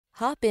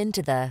Hop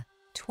into the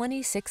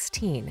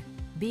 2016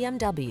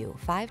 BMW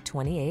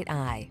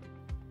 528i.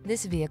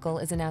 This vehicle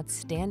is an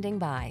outstanding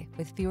buy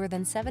with fewer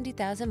than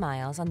 70,000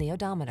 miles on the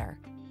odometer.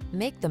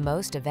 Make the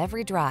most of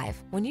every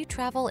drive when you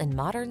travel in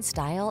modern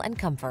style and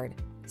comfort.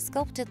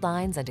 Sculpted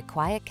lines and a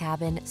quiet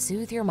cabin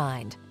soothe your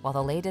mind, while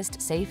the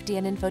latest safety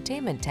and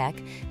infotainment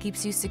tech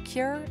keeps you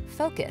secure,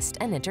 focused,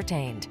 and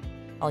entertained.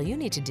 All you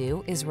need to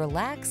do is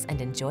relax and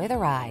enjoy the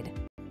ride.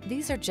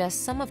 These are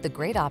just some of the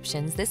great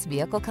options this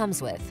vehicle comes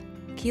with: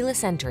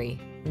 keyless entry,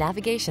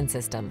 navigation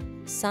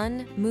system,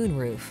 sun,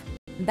 moonroof,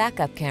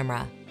 backup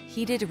camera,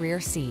 heated rear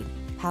seat,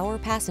 power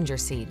passenger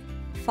seat,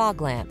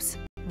 fog lamps,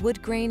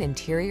 wood grain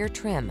interior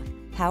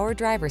trim, power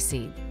driver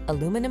seat,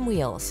 aluminum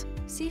wheels.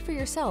 See for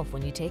yourself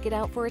when you take it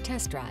out for a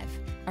test drive.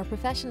 Our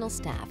professional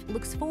staff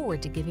looks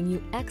forward to giving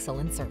you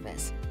excellent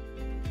service.